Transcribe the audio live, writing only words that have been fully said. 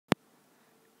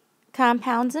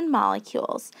Compounds and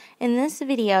molecules. In this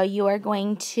video, you are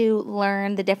going to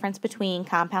learn the difference between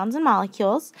compounds and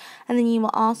molecules, and then you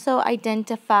will also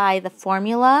identify the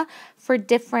formula for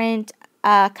different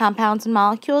compounds and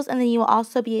molecules, and then you will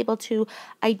also be able to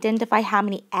identify how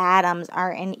many atoms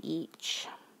are in each.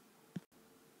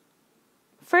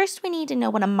 First, we need to know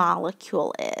what a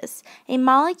molecule is. A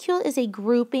molecule is a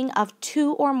grouping of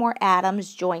two or more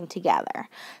atoms joined together.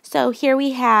 So here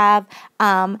we have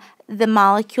the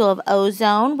molecule of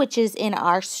ozone, which is in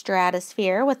our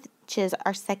stratosphere, which is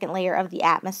our second layer of the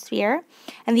atmosphere.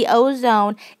 And the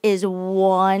ozone is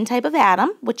one type of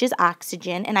atom, which is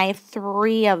oxygen, and I have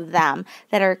three of them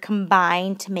that are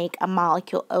combined to make a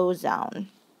molecule ozone.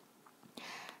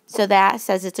 So that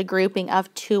says it's a grouping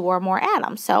of two or more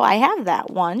atoms. So I have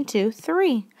that, 1, 2,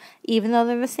 3. Even though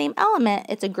they're the same element,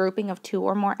 it's a grouping of two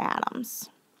or more atoms.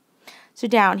 So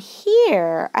down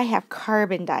here, I have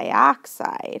carbon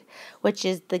dioxide, which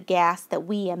is the gas that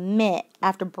we emit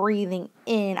after breathing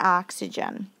in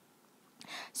oxygen.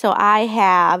 So I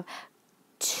have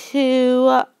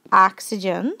 2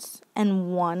 oxygens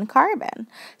and 1 carbon.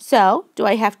 So, do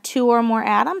I have 2 or more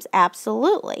atoms?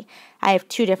 Absolutely. I have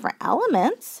 2 different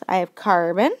elements. I have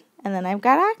carbon, and then I've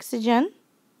got oxygen.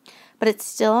 But it's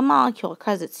still a molecule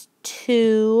because it's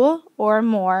 2 or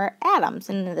more atoms.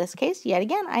 And in this case, yet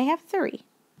again, I have 3.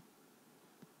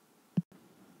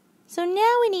 So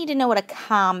now we need to know what a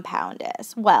compound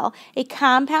is. Well, a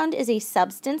compound is a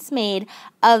substance made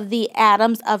of the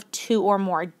atoms of 2 or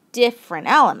more different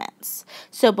elements.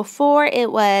 So before it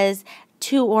was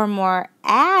 2 or more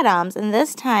atoms, and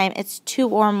this time it's 2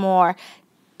 or more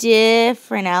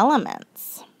different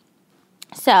elements.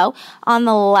 So on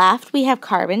the left we have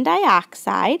carbon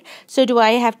dioxide. So do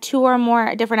I have 2 or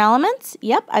more different elements?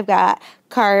 Yep, I've got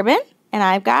carbon and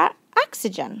I've got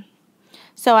oxygen.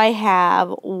 So I have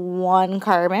 1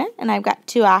 carbon and I've got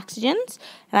 2 oxygens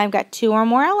and I've got 2 or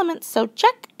more elements. So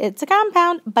check, it's a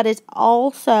compound, but it's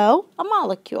also a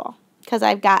molecule because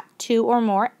I've got 2 or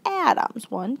more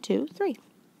atoms. 1, 2, 3.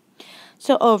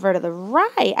 So over to the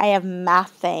right, I have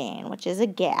methane, which is a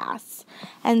gas.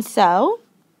 And so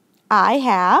I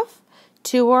have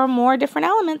 2 or more different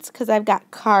elements because I've got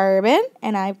carbon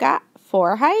and I've got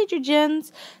 4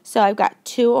 hydrogens. So I've got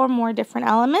 2 or more different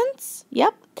elements.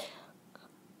 Yep.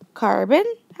 Carbon,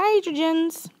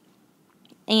 hydrogens,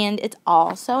 and it's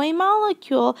also a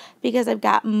molecule because I've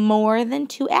got more than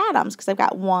 2 atoms because I've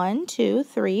got 1, 2,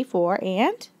 3, 4,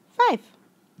 and 5.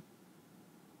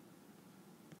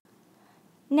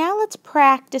 Now let's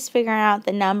practice figuring out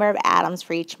the number of atoms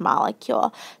for each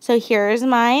molecule. So here's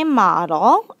my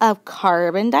model of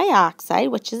carbon dioxide,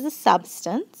 which is a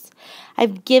substance.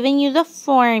 I've given you the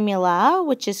formula,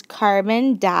 which is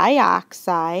carbon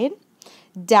dioxide.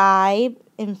 Di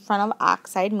in front of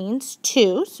oxide means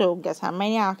 2, so guess how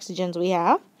many oxygens we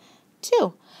have?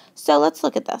 2. So let's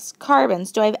look at this.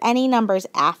 Carbons, do I have any numbers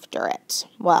after it?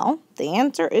 Well, the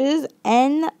answer is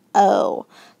NO.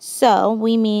 So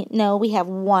we know we have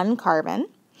 1 carbon.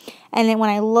 And then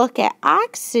when I look at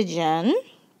oxygen,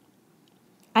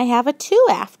 I have a 2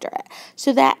 after it.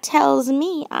 So that tells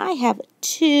me I have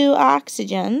 2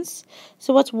 oxygens.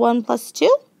 So what's 1 plus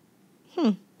 2?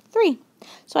 3.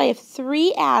 So I have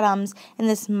 3 atoms in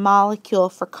this molecule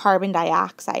for carbon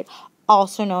dioxide,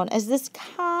 also known as this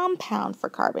compound for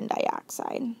carbon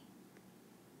dioxide.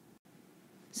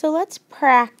 So let's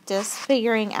practice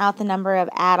figuring out the number of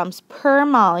atoms per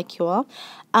molecule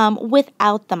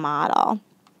without the model.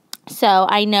 So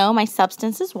I know my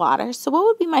substance is water, so what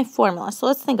would be my formula? So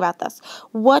let's think about this.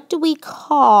 What do we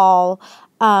call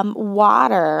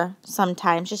water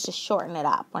sometimes, just to shorten it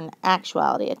up, when in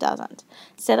actuality it doesn't?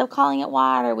 Instead of calling it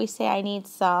water, we say I need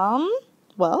some,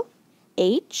 well,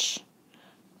 H2O.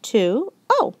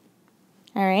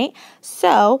 All right,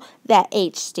 so that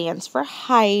H stands for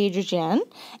hydrogen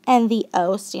and the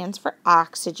O stands for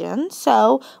oxygen.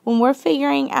 So when we're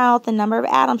figuring out the number of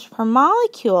atoms per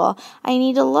molecule, I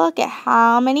need to look at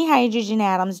how many hydrogen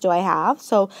atoms do I have.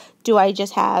 So do I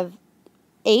just have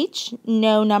H,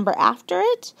 no number after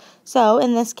it? So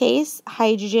in this case,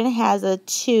 hydrogen has a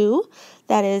 2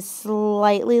 that is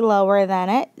slightly lower than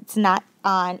it. It's not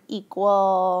on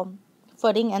equal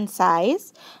footing and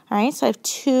size. All right, so I have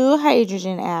 2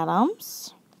 hydrogen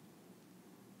atoms.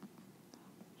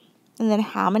 And then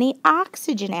how many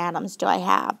oxygen atoms do I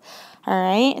have? All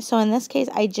right, so in this case,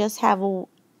 I just have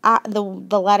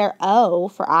the letter O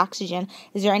for oxygen.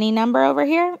 Is there any number over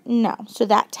here? No. So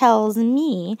that tells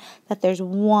me that there's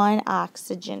 1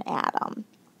 oxygen atom.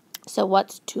 So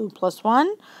what's 2 plus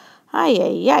 1?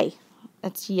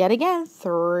 It's yet again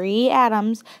 3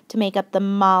 atoms to make up the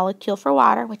molecule for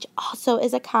water, which also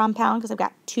is a compound because I've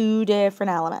got 2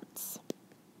 different elements.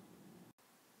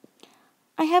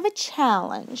 I have a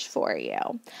challenge for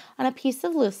you. On a piece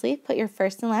of loose leaf, put your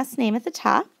first and last name at the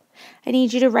top. I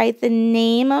need you to write the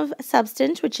name of a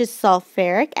substance, which is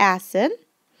sulfuric acid.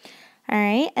 All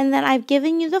right, and then I've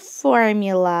given you the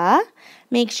formula.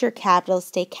 Make sure capitals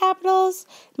stay capitals.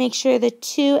 Make sure the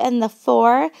 2 and the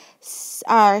 4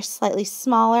 are slightly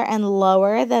smaller and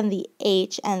lower than the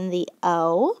H and the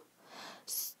O.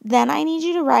 Then I need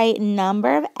you to write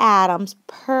number of atoms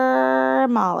per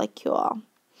molecule.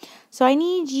 So I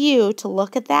need you to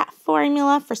look at that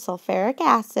formula for sulfuric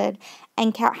acid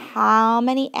and count how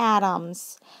many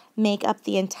atoms make up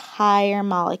the entire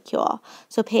molecule.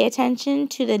 So pay attention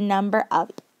to the number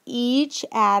of each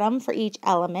atom for each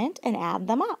element and add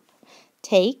them up.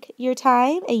 Take your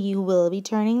time and you will be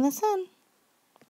turning this in.